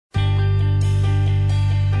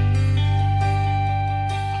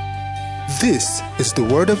This is the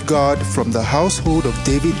Word of God from the household of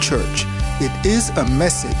David Church. It is a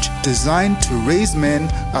message designed to raise men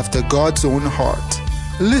after God's own heart.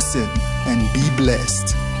 Listen and be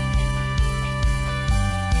blessed.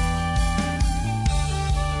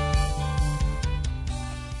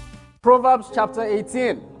 Proverbs chapter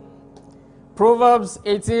 18. Proverbs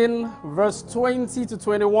 18 verse 20 to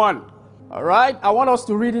 21. All right, I want us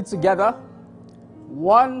to read it together.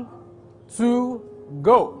 1, 2,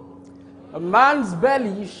 go. A man's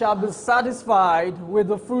belly shall be satisfied with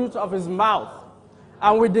the fruit of his mouth,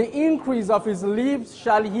 and with the increase of his lips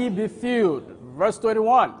shall he be filled. Verse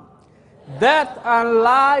 21. Death and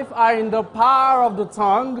life are in the power of the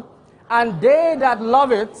tongue, and they that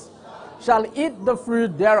love it shall eat the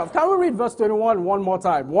fruit thereof. Can we read verse 21 one more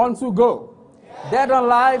time? 1, 2, go. Death and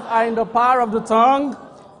life are in the power of the tongue,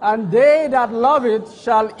 and they that love it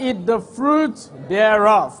shall eat the fruit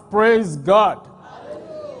thereof. Praise God.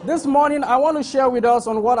 This morning, I want to share with us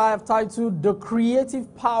on what I have titled, The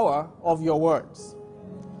Creative Power of Your Words.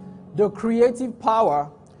 The creative power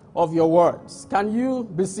of your words. Can you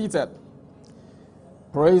be seated?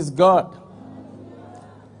 Praise God.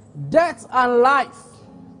 Death and life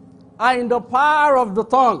are in the power of the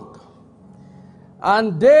tongue,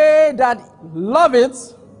 and they that love it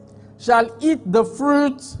shall eat the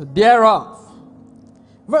fruit thereof.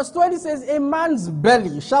 Verse 20 says, a man's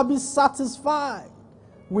belly shall be satisfied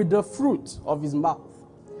with the fruit of his mouth.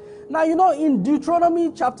 Now, you know, in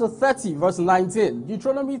Deuteronomy chapter 30, verse 19,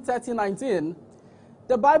 Deuteronomy 30, 19,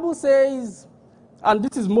 the Bible says, and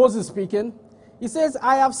this is Moses speaking, he says,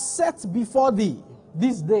 I have set before thee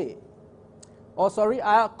this day.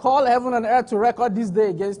 I call heaven and earth to record this day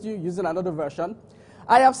against you, using another version.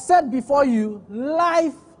 I have set before you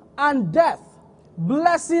life and death,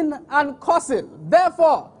 blessing and cursing.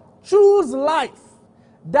 Therefore, choose life,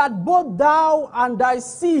 that both thou and thy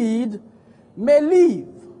seed may live.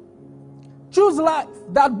 Choose life,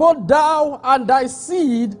 that both thou and thy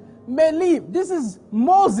seed may live. This is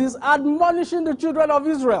Moses admonishing the children of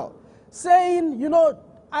Israel, saying, you know,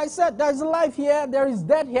 I said there is life here, there is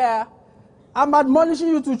death here. I'm admonishing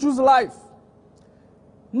you to choose life.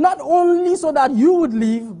 Not only so that you would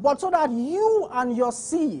live, but so that you and your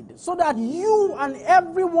seed, so that you and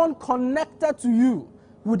everyone connected to you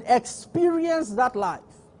would experience that life.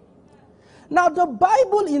 Now, the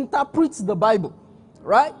Bible interprets the Bible,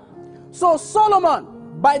 right? So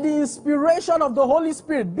Solomon, by the inspiration of the Holy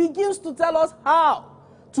Spirit, begins to tell us how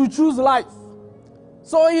to choose life.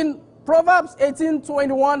 So in Proverbs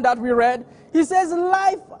 18:21 that we read, he says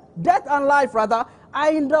death and life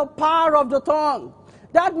are in the power of the tongue.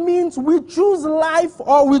 That means we choose life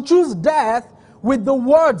or we choose death with the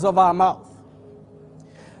words of our mouth.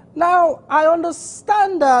 Now, I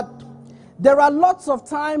understand that there are lots of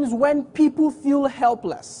times when people feel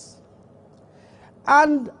helpless.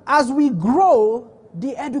 And as we grow,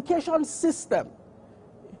 the education system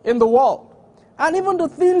in the world, and even the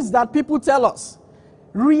things that people tell us,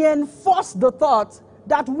 reinforce the thought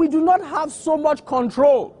that we do not have so much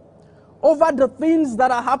control over the things that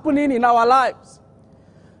are happening in our lives.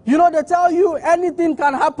 You know, they tell you anything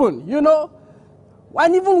can happen, you know.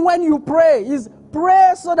 And even when you pray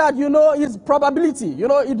so that, you know, it's probability. You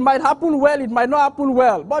know, it might happen well, it might not happen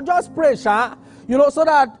well. But just pray, you know, so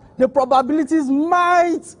that the probabilities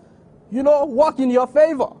might, you know, work in your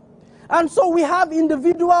favor. And so we have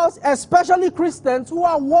individuals, especially Christians, who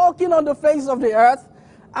are walking on the face of the earth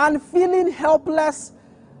and feeling helpless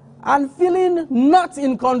and feeling not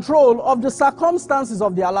in control of the circumstances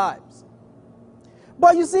of their lives.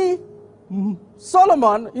 But you see,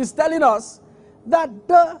 Solomon is telling us that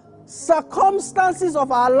the circumstances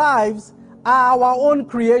of our lives are our own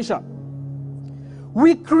creation.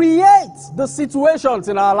 We create the situations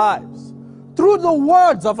in our lives through the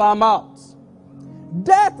words of our mouths.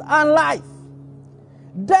 Death and life.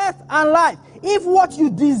 Death and life. If what you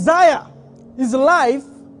desire is life,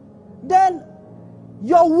 then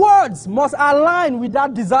your words must align with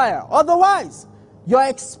that desire. Otherwise, your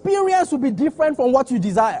experience will be different from what you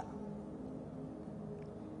desire.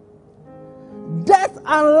 Death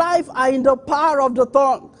and life are in the power of the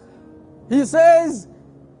tongue. He says,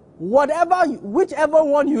 whichever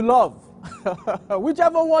one you love,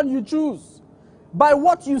 whichever one you choose, by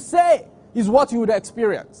what you say is what you would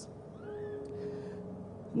experience.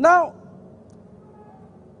 Now,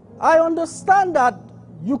 I understand that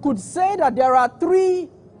you could say that there are 3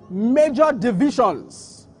 major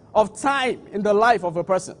divisions of time in the life of a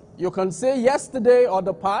person. You can say yesterday or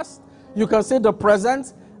the past, you can say the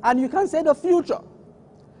present, and you can say the future.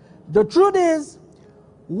 The truth is,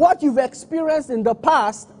 what you've experienced in the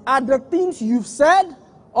past are the things you've said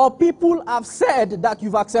or people have said that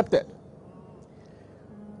you've accepted.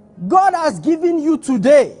 God has given you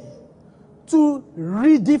today to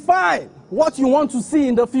redefine what you want to see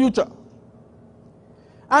in the future.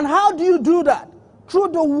 And how do you do that? Through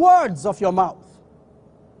the words of your mouth.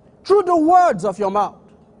 Through the words of your mouth.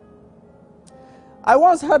 I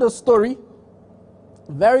once heard a story,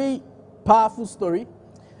 very powerful story.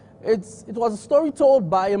 It was a story told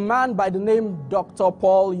by a man by the name Dr.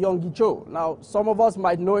 Paul Yonggi-Cho. Now, some of us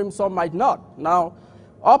might know him, some might not. Now,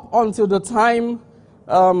 up until the time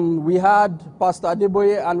we had Pastor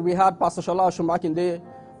Adeboye and we had Pastor Shola Shumakinde,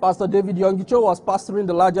 Pastor David Yonggi-Cho was pastoring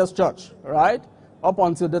the largest church, right? Up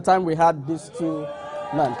until the time we had these two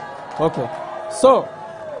men. Okay. So,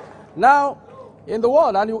 now, in the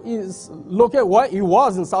world, and he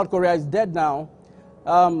was in South Korea, he's dead now,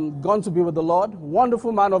 gone to be with the Lord,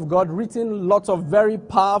 wonderful man of God, written lots of very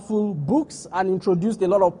powerful books and introduced a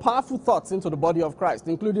lot of powerful thoughts into the body of Christ,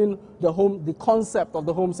 including the concept of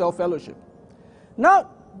the home cell fellowship. Now,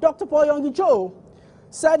 Dr. Paul Yonggi-Cho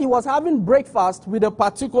said he was having breakfast with a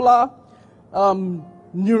particular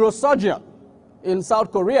neurosurgeon in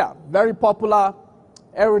South Korea, very popular,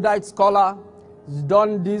 erudite scholar. He's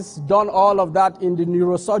done this, done all of that in the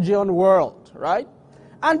neurosurgeon world, right?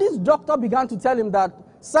 And this doctor began to tell him that,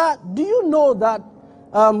 sir, do you know that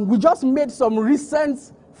we just made some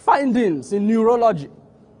recent findings in neurology?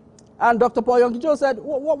 And Dr. Paul Yonggi-Cho said,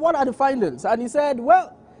 what are the findings? And he said,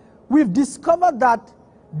 well, we've discovered that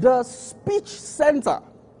the speech center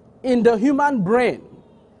in the human brain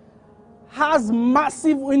has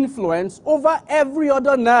massive influence over every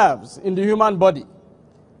other nerves in the human body.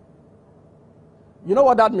 You know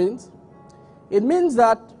what that means? It means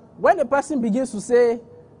that when a person begins to say,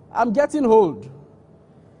 I'm getting old,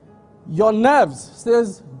 your nerves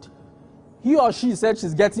says, he or she said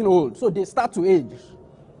she's getting old, so they start to age.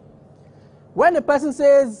 When a person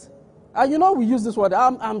says, and you know we use this word,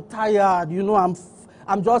 I'm tired, you know,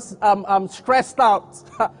 I'm stressed out.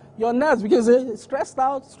 Your nerves begin to say, stressed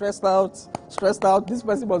out. This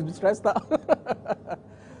person must be stressed out.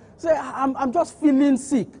 Say, I'm just feeling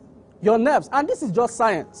sick. Your nerves. And this is just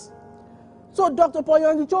science. So Dr. Paul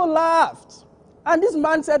Yonggi-Cho laughed. And this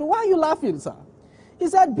man said, why are you laughing, sir? He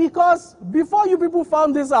said, because before you people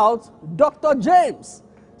found this out, Dr. James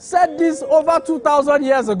said this over 2,000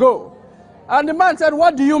 years ago. And the man said,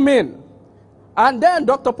 what do you mean? And then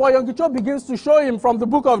Dr. Paul Yonggi-Cho begins to show him from the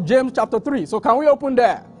book of James chapter 3. So can we open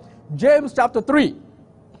there? James chapter 3.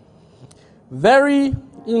 Very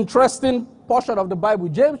interesting portion of the Bible.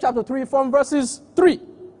 James chapter 3 from verses 3.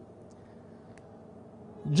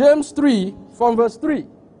 James 3 from verse 3.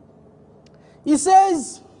 He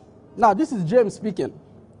says, now this is James speaking.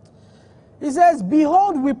 He says,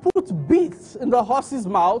 behold, we put bits in the horse's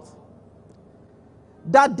mouth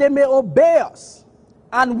that they may obey us,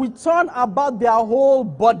 and we turn about their whole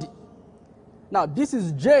body. Now, this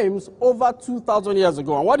is James over 2,000 years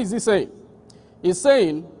ago. And what is he saying? He's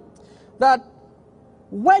saying that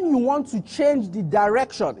when you want to change the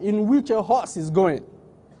direction in which a horse is going,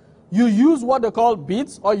 you use what they call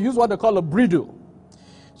bits, or you use what they call a bridle.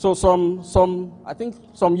 So I think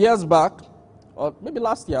some years back, or maybe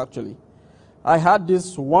last year actually, I had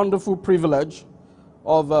this wonderful privilege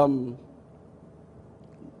of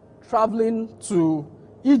traveling to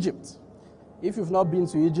Egypt. If you've not been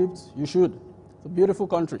to Egypt, you should. It's a beautiful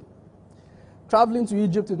country. Traveling to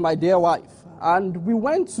Egypt with my dear wife. And we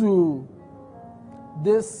went to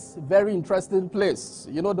this very interesting place,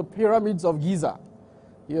 you know, the pyramids of Giza,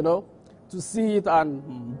 you know, to see it,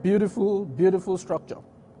 and beautiful, beautiful structure.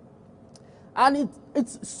 And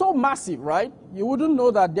it's so massive, right? You wouldn't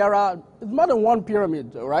know that it's more than one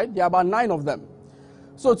pyramid, right? There are about 9 of them.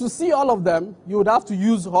 So to see all of them, you would have to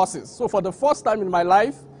use horses. So for the first time in my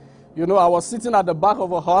life, you know, I was sitting at the back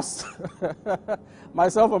of a horse,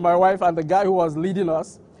 myself and my wife and the guy who was leading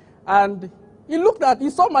us. And he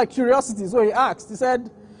saw my curiosity, so he asked, he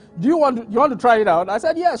said, do you want to try it out? I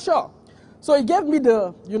said, yeah, sure. So he gave me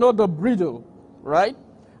the bridle, right?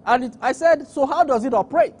 And I said, so how does it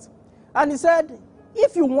operate? And he said,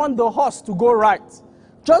 if you want the horse to go right,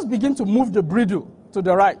 just begin to move the bridle to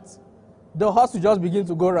the right. The horse will just begin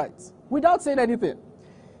to go right, without saying anything.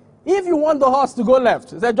 If you want the horse to go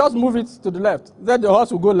left, he said, just move it to the left. He said, the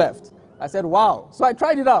horse will go left. I said, wow. So I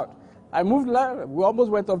tried it out. I moved left. We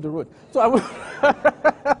almost went off the road. So I moved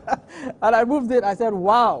and I moved it. I said,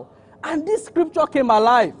 wow. And this scripture came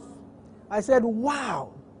alive. I said,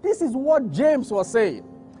 wow, this is what James was saying.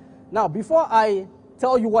 Now, before I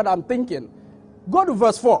tell you what I'm thinking, go to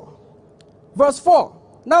verse 4. Verse 4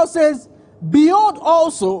 now says, behold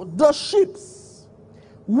also the ships,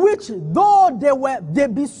 which though they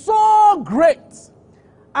be so great,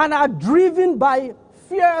 and are driven by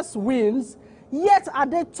fierce winds, Yet are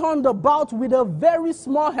they turned about with a very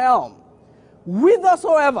small helm,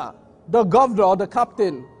 whithersoever the governor or the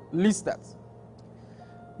captain listeth.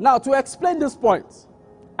 Now, to explain this point,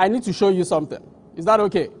 I need to show you something. Is that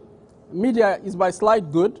okay? Media, is my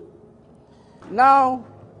slide good? Now,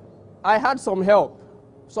 I had some help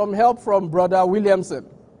from Brother Williamson,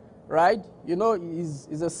 right? You know,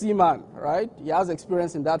 he's a seaman, right? He has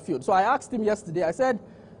experience in that field. So I asked him yesterday, I said,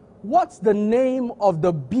 what's the name of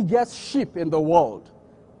the biggest ship in the world?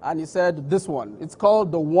 And he said, this one. It's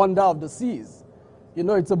called the Wonder of the Seas. You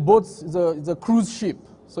know, it's a boat, it's a cruise ship.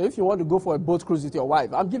 So if you want to go for a boat cruise with your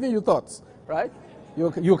wife, I'm giving you thoughts, right?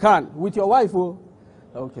 You can. With your wife, oh,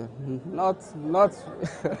 okay. Not.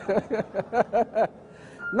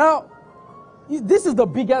 Now, this is the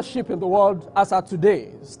biggest ship in the world as of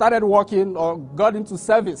today. Started working or got into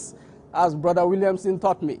service, as Brother Williamson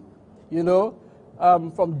taught me, you know,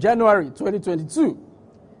 from January 2022.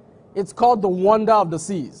 It's called the Wonder of the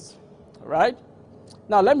Seas, right?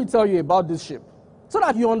 Now, let me tell you about this ship so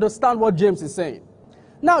that you understand what James is saying.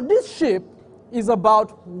 Now, this ship is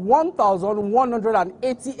about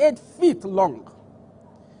 1,188 feet long.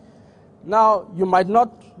 Now, you might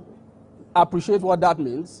not appreciate what that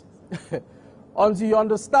means until you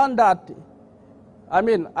understand that, I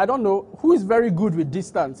mean, I don't know, who is very good with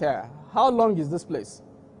distance here? How long is this place?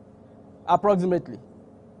 Approximately.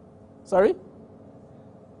 Sorry?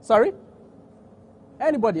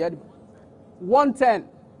 Anybody? 110.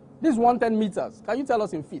 This is 110 meters. Can you tell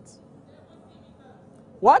us in feet?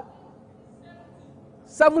 What?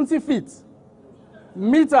 70 feet.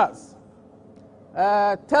 Meters.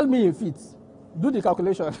 Tell me in feet. Do the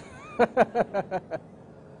calculation.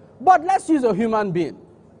 But let's use a human being.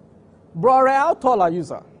 Bro, how tall are you,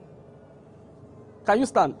 sir? Can you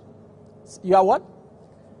stand? You are what?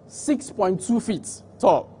 6.2 feet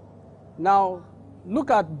tall. Now,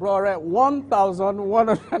 look at Bro,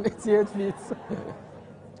 1,188 feet.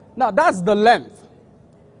 Now, that's the length.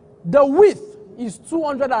 The width is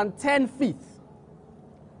 210 feet.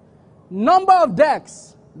 Number of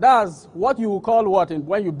decks, that's what you will call what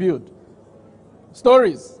when you build?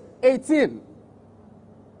 Stories, 18.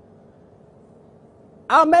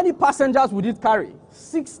 How many passengers would it carry?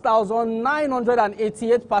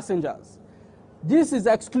 6,988 passengers. This is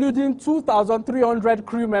excluding 2,300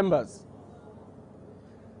 crew members.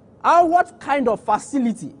 And what kind of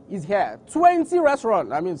facility is here? 20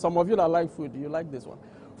 restaurants. I mean, some of you that like food, you like this one.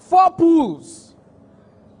 4 pools.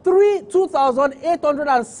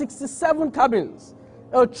 2,867 cabins.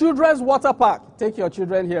 A children's water park. Take your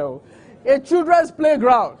children here. A children's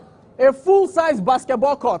playground. A full-size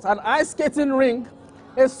basketball court. An ice skating rink.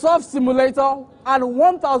 A surf simulator. And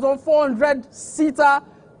 1,400-seater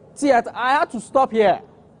theater. I had to stop here.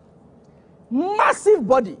 Massive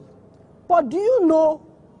body. But do you know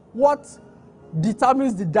what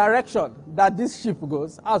determines the direction that this ship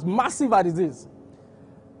goes, as massive as it is?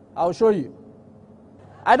 I'll show you.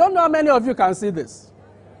 I don't know how many of you can see this.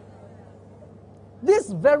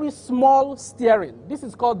 This very small steering, this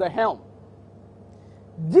is called the helm.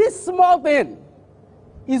 This small thing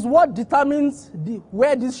is what determines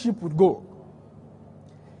where this ship would go.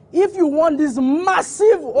 If you want this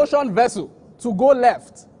massive ocean vessel to go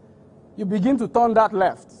left, you begin to turn that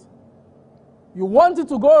left. You want it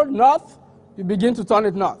to go north, you begin to turn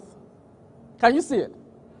it north. Can you see it?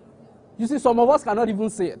 You see, some of us cannot even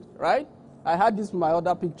see it, right? I had this in my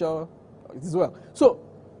other picture as well. So,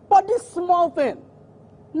 but this small thing,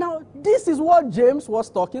 now this is what James was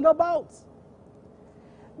talking about.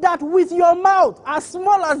 That with your mouth, as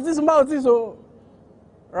small as this mouth is,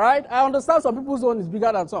 right? I understand some people's own is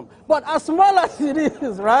bigger than some, but as small as it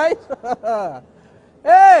is, right?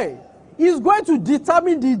 Hey! Is going to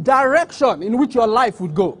determine the direction in which your life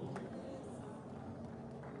would go.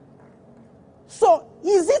 So,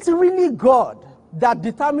 is it really God that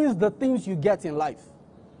determines the things you get in life?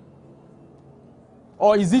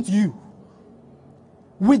 Or is it you?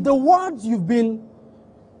 With the words you've been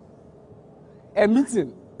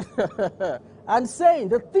emitting and saying,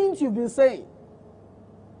 the things you've been saying.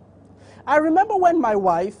 I remember when my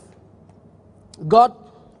wife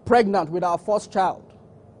got pregnant with our first child.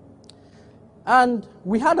 And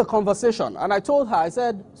we had a conversation, and I told her, I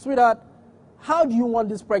said, sweetheart, how do you want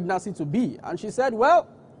this pregnancy to be? And she said, well,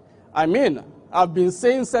 I mean, I've been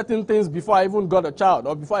saying certain things before I even got a child,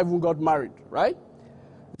 or before I even got married, right?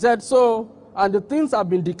 She said, so, and the things I've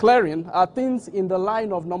been declaring are things in the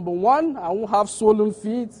line of, number one, I won't have swollen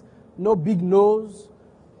feet, no big nose,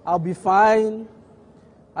 I'll be fine.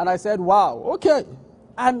 And I said, wow, okay.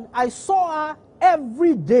 And I saw her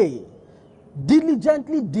every day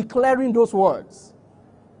diligently declaring those words.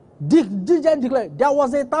 DJ declared, there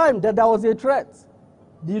was a time that there was a threat.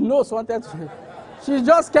 The nose wanted to. She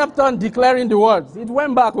just kept on declaring the words. It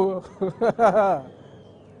went back.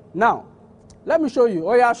 Now, let me show you.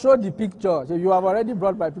 Oh yeah, show the picture. So you have already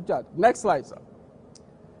brought my picture. Next slide, sir.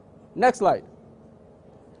 Next slide.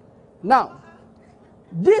 Now,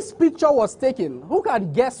 this picture was taken. Who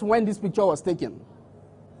can guess when this picture was taken?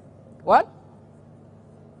 What?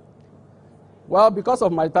 Well, because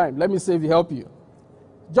of my time, let me help you.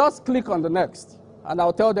 Just click on the next, and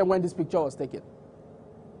I'll tell them when this picture was taken.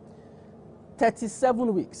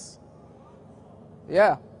 37 weeks.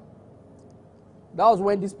 Yeah. That was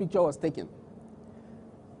when this picture was taken.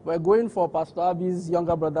 We're going for Pastor Abi's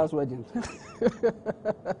younger brother's wedding.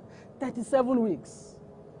 37 weeks.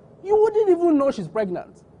 You wouldn't even know she's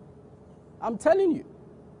pregnant. I'm telling you.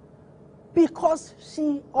 Because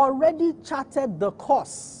she already charted the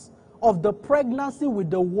course of the pregnancy with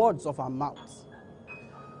the words of her mouth.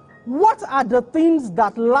 What are the things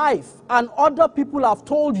that life and other people have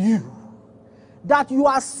told you that you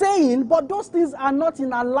are saying, but those things are not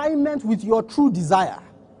in alignment with your true desire?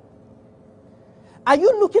 Are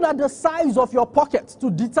you looking at the size of your pocket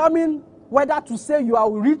to determine whether to say you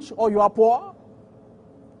are rich or you are poor?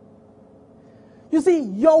 You see,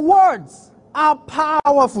 your words are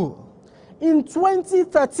powerful. In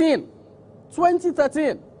 2013,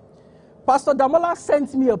 Pastor Damola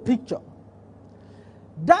sent me a picture.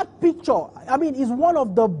 That picture, is one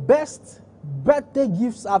of the best birthday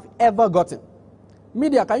gifts I've ever gotten.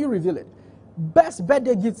 Media, can you reveal it? Best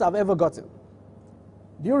birthday gifts I've ever gotten.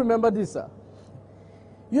 Do you remember this, sir?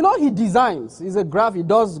 You know, he designs. He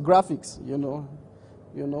does graphics,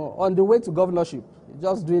 on the way to governorship.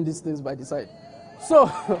 Just doing these things by the side.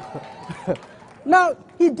 So, now,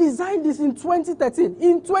 he designed this in 2013.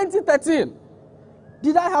 In 2013,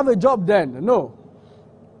 did I have a job then? No.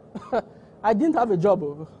 I didn't have a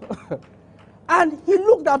job. And he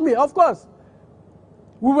looked at me, of course.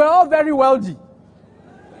 We were all very wealthy.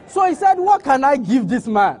 So he said, what can I give this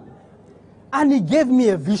man? And he gave me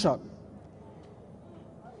a vision.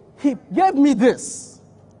 He gave me this.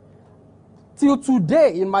 Till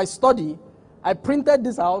today, in my study, I printed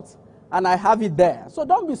this out and I have it there. So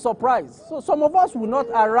don't be surprised. So some of us will not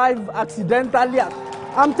arrive accidentally.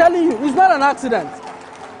 I'm telling you, it's not an accident.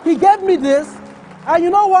 He gave me this, and you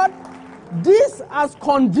know what? This has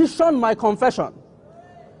conditioned my confession.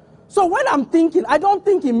 So when I'm thinking, I don't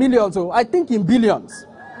think in millions, I think in billions.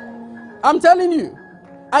 I'm telling you.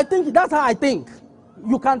 That's how I think.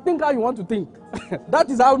 You can think how you want to think. That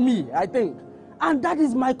is how I think. And that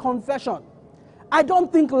is my confession. I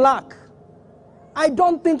don't think lack. I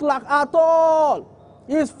don't think lack at all.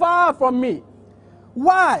 It is far from me.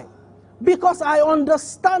 Why? Because I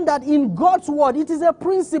understand that in God's word, it is a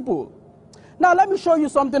principle. Now, let me show you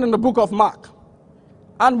something in the book of Mark.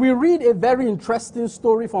 And we read a very interesting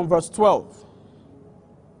story from verse 12.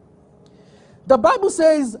 The Bible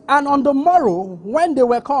says, and on the morrow, when they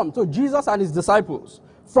were come to Jesus and his disciples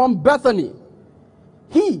from Bethany,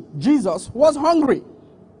 he, Jesus, was hungry.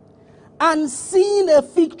 And seeing a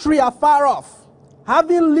fig tree afar off,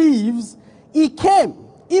 having leaves, he came,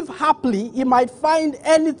 if haply he might find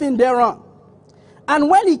anything thereon. And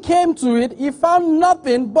when he came to it, he found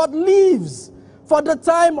nothing but leaves, for the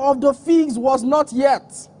time of the figs was not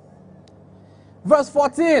yet. Verse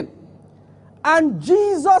 14. And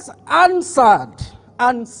Jesus answered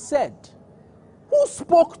and said, who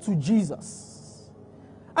spoke to Jesus?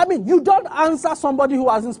 You don't answer somebody who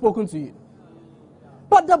hasn't spoken to you.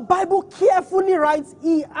 But the Bible carefully writes,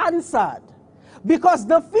 he answered. Because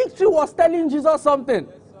the fig tree was telling Jesus something.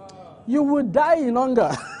 You will die in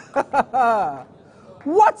hunger.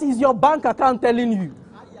 What is your bank account telling you?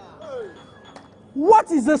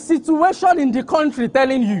 What is the situation in the country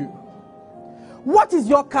telling you? What is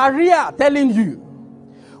your career telling you?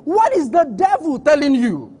 What is the devil telling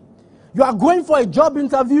you? You are going for a job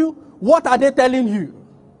interview. What are they telling you?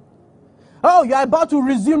 Oh, you are about to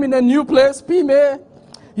resume in a new place. Pime.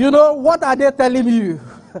 What are they telling you?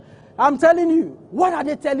 I'm telling you. What are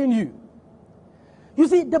they telling you? You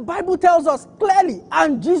see, the Bible tells us clearly,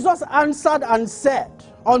 and Jesus answered and said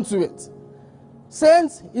unto it.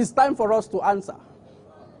 Saints, it's time for us to answer.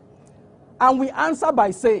 And we answer by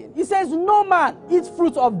saying, he says, no man eats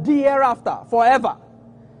fruit of the hereafter forever.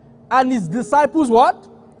 And his disciples what?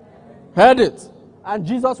 Heard it. And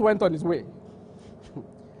Jesus went on his way.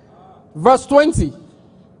 Verse 20.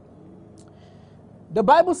 The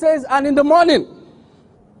Bible says, and in the morning,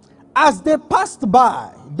 as they passed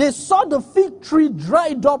by, they saw the fig tree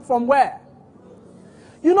dried up from where?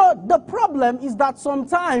 The problem is that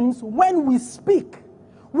sometimes when we speak,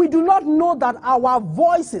 we do not know that our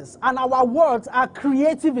voices and our words are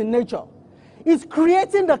creative in nature. It's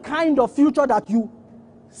creating the kind of future that you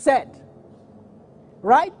said.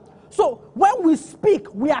 Right? So when we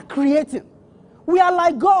speak, we are creating. We are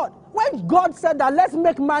like God. When God said that let's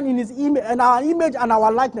make man in his image and our image and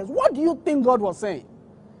our likeness, what do you think God was saying?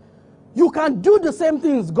 You can do the same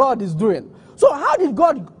things God is doing. So how did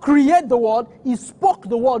God create the world? He spoke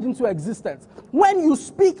the world into existence. When you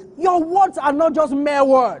speak, your words are not just mere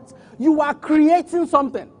words. You are creating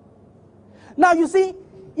something. Now you see,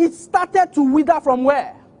 it started to wither from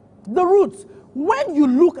where? The roots. When you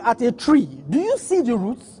look at a tree, do you see the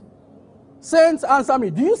roots? Saints, answer me.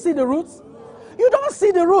 Do you see the roots? You don't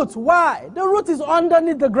see the roots. Why? The root is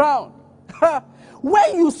underneath the ground.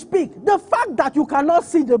 When you speak, the fact that you cannot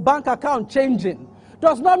see the bank account changing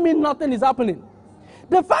does not mean nothing is happening.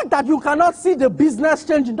 The fact that you cannot see the business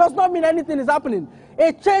changing does not mean anything is happening.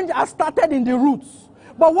 A change has started in the roots.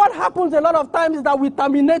 But what happens a lot of times is that we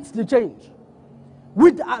terminate the change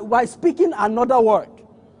by speaking another word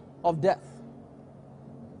of death.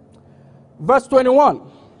 Verse 21.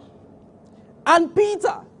 And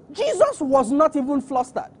Peter, Jesus was not even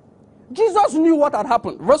flustered. Jesus knew what had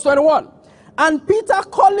happened. Verse 21. And Peter,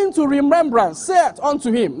 calling to remembrance, said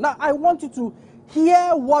unto him. Now, I want you to hear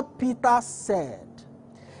what Peter said.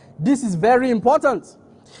 This is very important.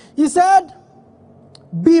 He said,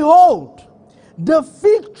 behold, the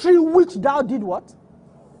fig tree which thou did what?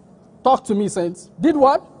 Talk to me, saints. Did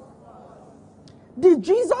what? Did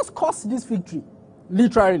Jesus curse this fig tree?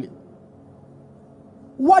 Literally.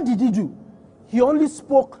 What did he do? He only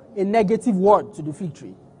spoke a negative word to the fig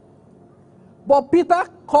tree. But Peter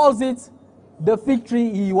calls it the fig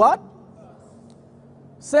tree he what?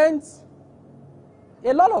 Saints,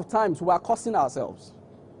 a lot of times we are cursing ourselves.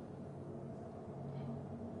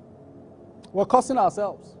 We're cursing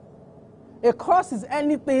ourselves. A curse is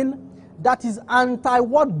anything that is anti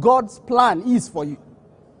what God's plan is for you.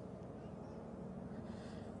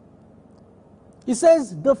 He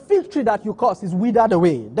says, the fig tree that you curse is withered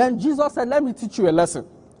away. Then Jesus said, let me teach you a lesson.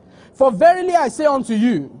 For verily I say unto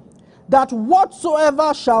you, that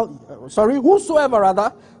whosoever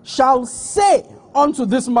shall say unto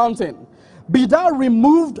this mountain, be thou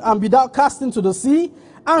removed and be thou cast into the sea,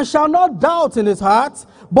 and shall not doubt in his heart,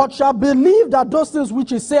 but shall believe that those things which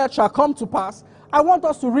he said shall come to pass. I want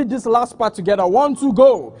us to read this last part together. 1, 2,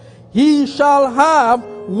 go. He shall have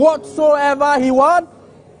whatsoever he what?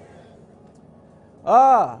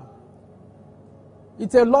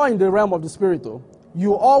 It's a law in the realm of the spirit, though.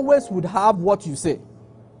 You always would have what you say.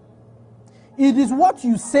 It is what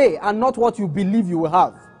you say and not what you believe you will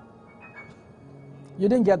have. You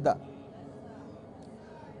didn't get that.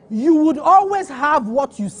 You would always have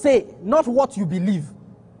what you say, not what you believe.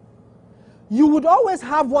 You would always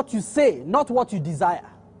have what you say, not what you desire.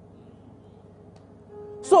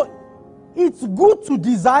 So, it's good to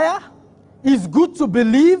desire, it's good to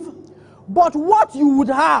believe, but what you would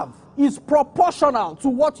have is proportional to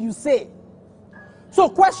what you say. So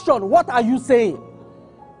question, what are you saying?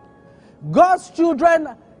 God's children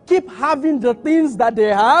keep having the things that they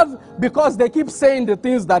have because they keep saying the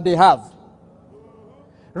things that they have,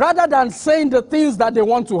 rather than saying the things that they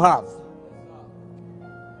want to have.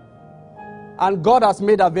 And God has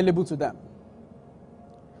made available to them.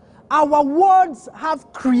 Our words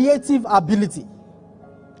have creative ability.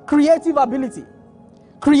 Creative ability.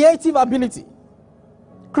 Creative ability.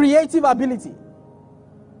 Creative ability.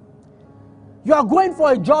 You are going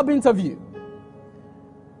for a job interview.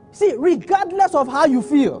 See, regardless of how you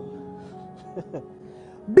feel,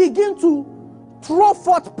 begin to throw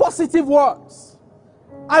forth positive words.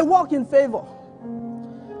 I walk in favor.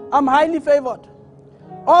 I'm highly favored.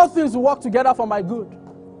 All things will work together for my good.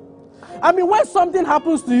 I mean, when something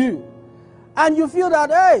happens to you, and you feel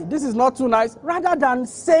that, hey, this is not too nice, rather than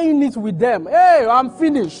saying it with them, hey, I'm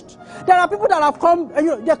finished. There are people that have come,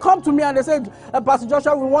 they come to me and they say, Pastor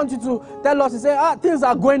Joshua, we want you to tell us, things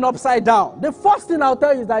are going upside down. The first thing I'll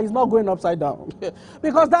tell you is that it's not going upside down.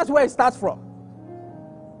 Because that's where it starts from.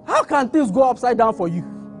 How can things go upside down for you?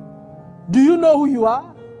 Do you know who you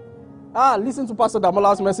are? Listen to Pastor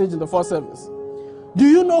Damola's message in the first service. Do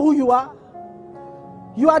you know who you are?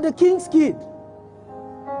 You are the king's kid.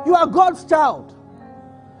 You are God's child.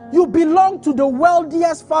 You belong to the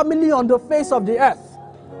wealthiest family on the face of the earth.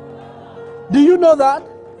 Do you know that?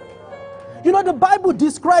 You know, the Bible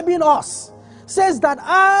describing us says that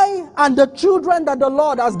I and the children that the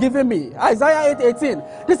Lord has given me, Isaiah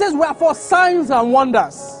 8:18, this says we are for signs and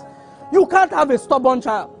wonders. You can't have a stubborn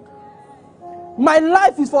child. My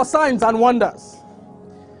life is for signs and wonders.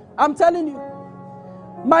 I'm telling you,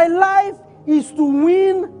 my life is to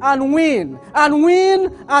win and win and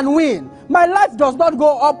win and win. My life does not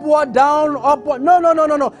go upward, down, upward.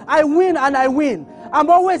 No. I win and I win. I'm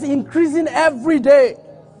always increasing every day.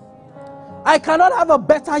 I cannot have a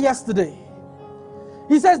better yesterday.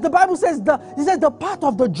 He says, the Bible says, the path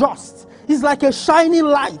of the just is like a shining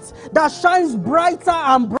light that shines brighter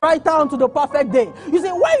and brighter unto the perfect day. You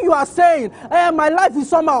see, when you are saying, my life is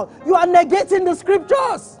somehow, you are negating the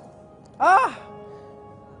scriptures.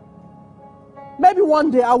 Maybe one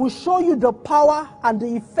day I will show you the power and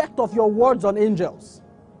the effect of your words on angels.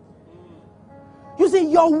 You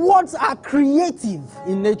see, your words are creative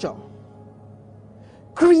in nature.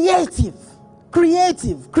 Creative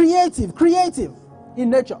in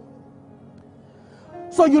nature.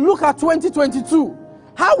 So you look at 2022,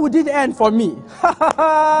 how would it end for me?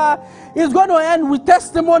 It's going to end with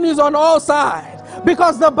testimonies on all sides,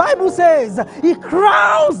 because the Bible says he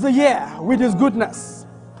crowns the year with his goodness.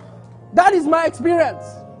 That is my experience.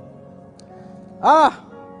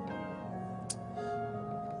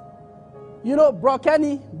 You know, Bro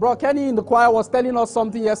Kenny in the choir was telling us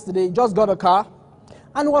something yesterday. He just got a car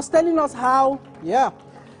and was telling us how, it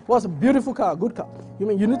was a beautiful car, good car. You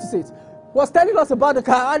need to say it. Was telling us about the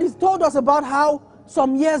car, and he told us about how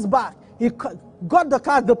some years back he got the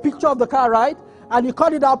car, the picture of the car, right? And he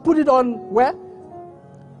cut it out, put it on where?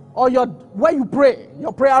 On where you pray,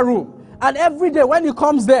 your prayer room. And every day when he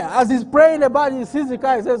comes there, as he's praying about it, he sees the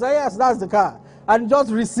car, he says, yes, that's the car. And just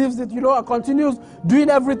receives it, and continues doing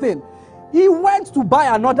everything. He went to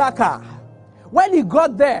buy another car. When he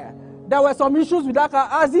got there were some issues with that car.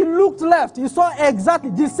 As he looked left, he saw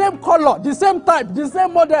exactly the same color, the same type, the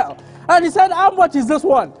same model. And he said, how much is this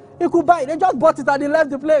one? He could buy it. They just bought it and he left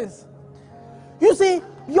the place. You see,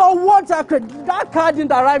 your words are created. That car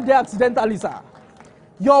didn't arrive there accidentally, sir.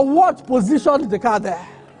 Your words positioned the car there.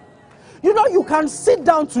 You can sit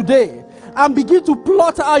down today and begin to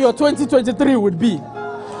plot how your 2023 would be.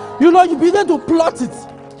 You begin to plot it.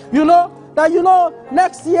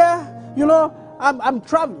 Next year, I'm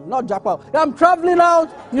traveling, not Japan. I'm traveling out,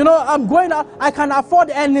 I'm going out. I can afford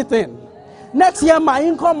anything. Next year, my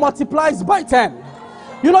income multiplies by 10.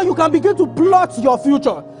 You can begin to plot your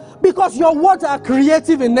future because your words are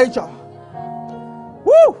creative in nature.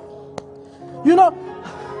 Woo!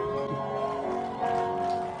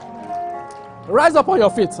 Rise up on your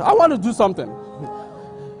feet. I want to do something.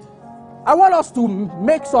 I want us to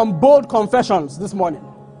make some bold confessions this morning.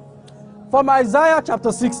 From Isaiah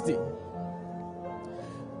chapter 60.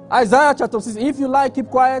 Isaiah chapter 60. If you like, keep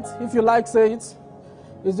quiet. If you like, say it.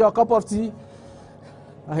 Is your cup of tea?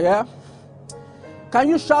 Yeah? Can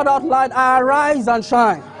you shout out loud, arise and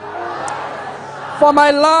shine? For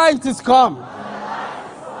my light is come,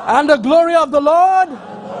 and the glory of the Lord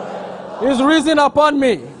is risen upon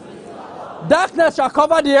me. Darkness shall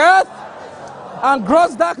cover the earth, and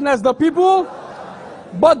gross darkness the people,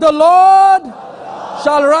 but the Lord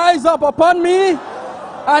shall rise up upon me,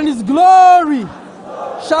 and his glory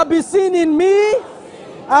shall be seen in me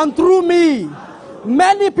and through me.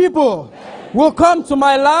 Many people will come to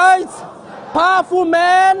my light. Powerful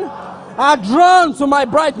men are drawn to my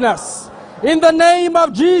brightness. In the name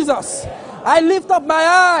of Jesus, I lift up my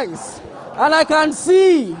eyes and I can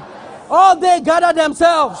see all they gather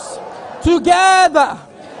themselves together.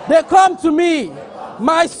 They come to me,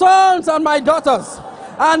 my sons and my daughters,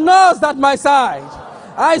 and nursed at my side.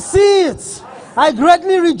 I see it. I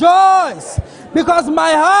greatly rejoice because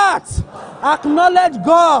my heart acknowledges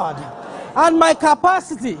God, and my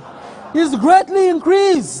capacity is greatly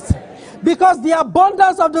increased because the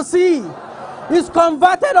abundance of the sea is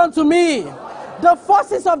converted unto me. The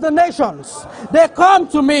forces of the nations, they come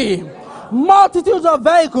to me. Multitudes of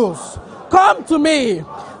vehicles come to me.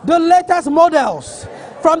 The latest models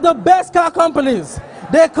from the best car companies,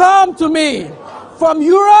 they come to me. From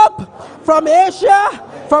Europe, from Asia,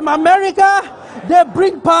 from America, they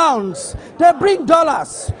bring pounds, they bring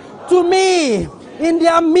dollars to me in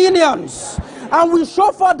their millions. And we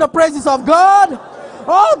show forth the praises of God.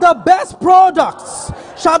 All the best products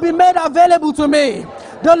shall be made available to me.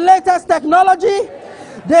 The latest technology,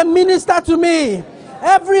 they minister to me.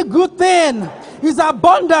 Every good thing is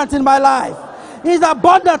abundant in my life. Is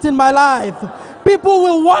abundant in my life. People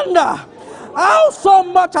will wonder how so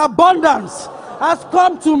much abundance has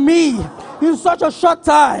come to me in such a short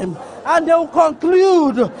time, and they will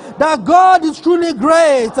conclude that God is truly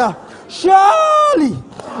great. Surely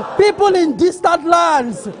people in distant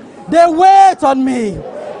lands, they wait on me.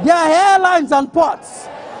 Their airlines and ports,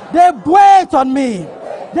 they wait on me.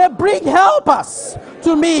 They bring helpers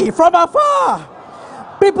to me from afar.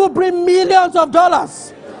 People bring millions of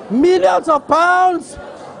dollars, millions of pounds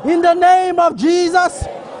in the name of Jesus.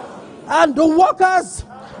 and the workers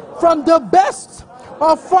from the best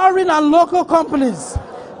of foreign and local companies.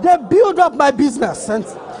 They build up my business and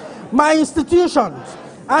my institutions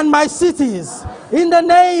and my cities in the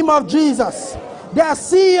name of Jesus. They are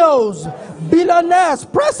CEOs, billionaires,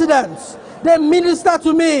 presidents. They minister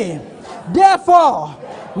to me. Therefore,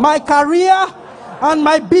 my career and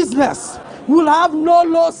my business will have no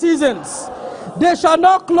low seasons. They shall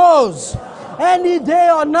not close any day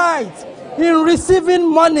or night in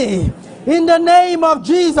receiving money in the name of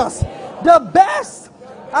Jesus. The best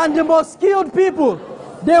and the most skilled people,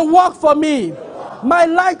 they work for me. My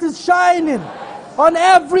light is shining on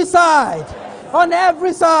every side. On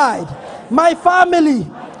every side. My family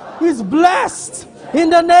is blessed in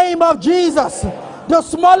the name of Jesus. The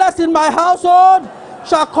smallest in my household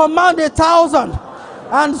shall command 1,000,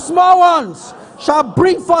 and small ones shall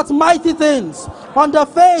bring forth mighty things on the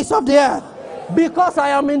face of the earth, because I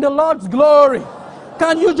am in the Lord's glory.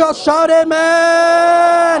 Can you just shout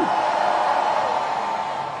amen?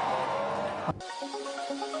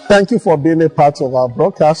 Thank you for being a part of our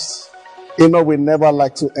broadcast. You know, we never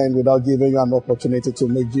like to end without giving you an opportunity to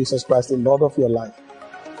make Jesus Christ the Lord of your life.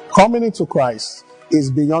 Coming into Christ is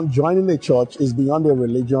beyond joining a church, is beyond a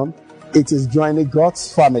religion. It is joining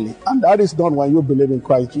God's family. And that is done when you believe in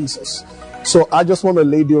Christ Jesus. So I just want to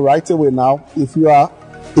lead you right away now. If you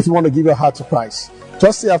want to give your heart to Christ,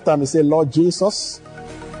 just say after me, say, Lord Jesus,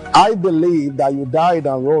 I believe that you died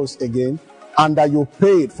and rose again and that you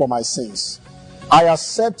paid for my sins. I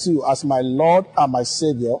accept you as my Lord and my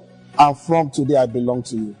Savior, and from today I belong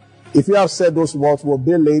to you. If you have said those words, will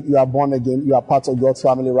be late, you are born again, you are part of God's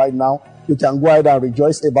family right now. You can go ahead and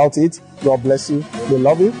rejoice about it. God bless you. We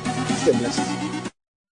love you. Stay blessed.